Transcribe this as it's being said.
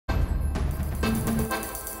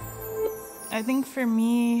I think for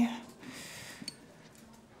me,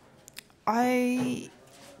 I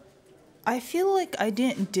I feel like I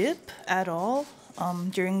didn't dip at all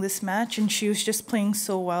during this match, and she was just playing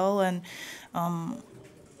so well, and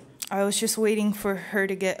I was just waiting for her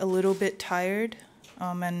to get a little bit tired,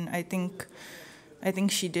 and I think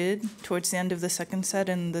she did towards the end of the second set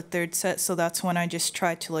and the third set. So that's when I just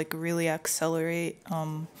tried to like really accelerate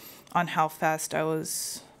on how fast I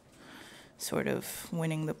was sort of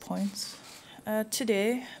winning the points.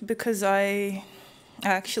 Today, because I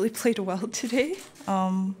actually played well today,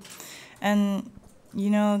 and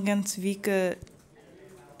against Vika,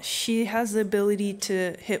 she has the ability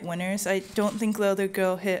to hit winners. I don't think the other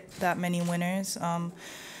girl hit that many winners.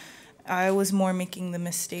 I was more making the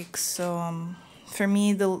mistakes. So for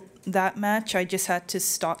me, that match, I just had to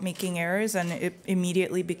stop making errors, and it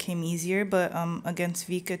immediately became easier. But against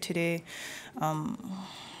Vika today,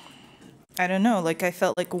 I don't know. Like I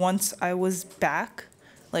felt like once I was back,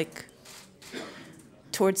 like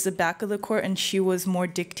towards the back of the court, and she was more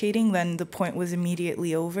dictating, then the point was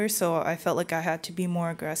immediately over. So I felt like I had to be more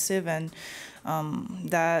aggressive, and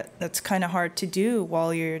that's kind of hard to do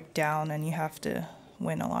while you're down and you have to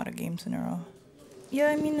win a lot of games in a row. Yeah,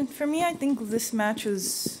 I mean, for me, I think this match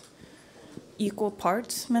was equal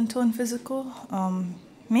parts mental and physical.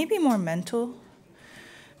 Maybe more mental,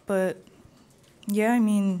 but yeah, I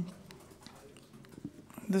mean,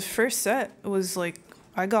 the first set was like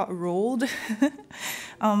I got rolled.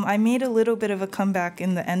 I made a little bit of a comeback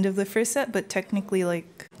in the end of the first set, but technically,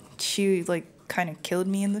 like, she like kind of killed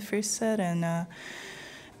me in the first set, and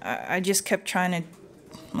I just kept trying to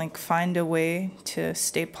like find a way to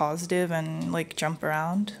stay positive and like jump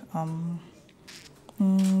around.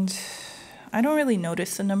 And I don't really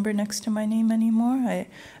notice the number next to my name anymore.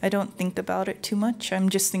 I don't think about it too much. I'm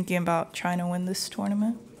just thinking about trying to win this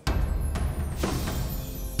tournament.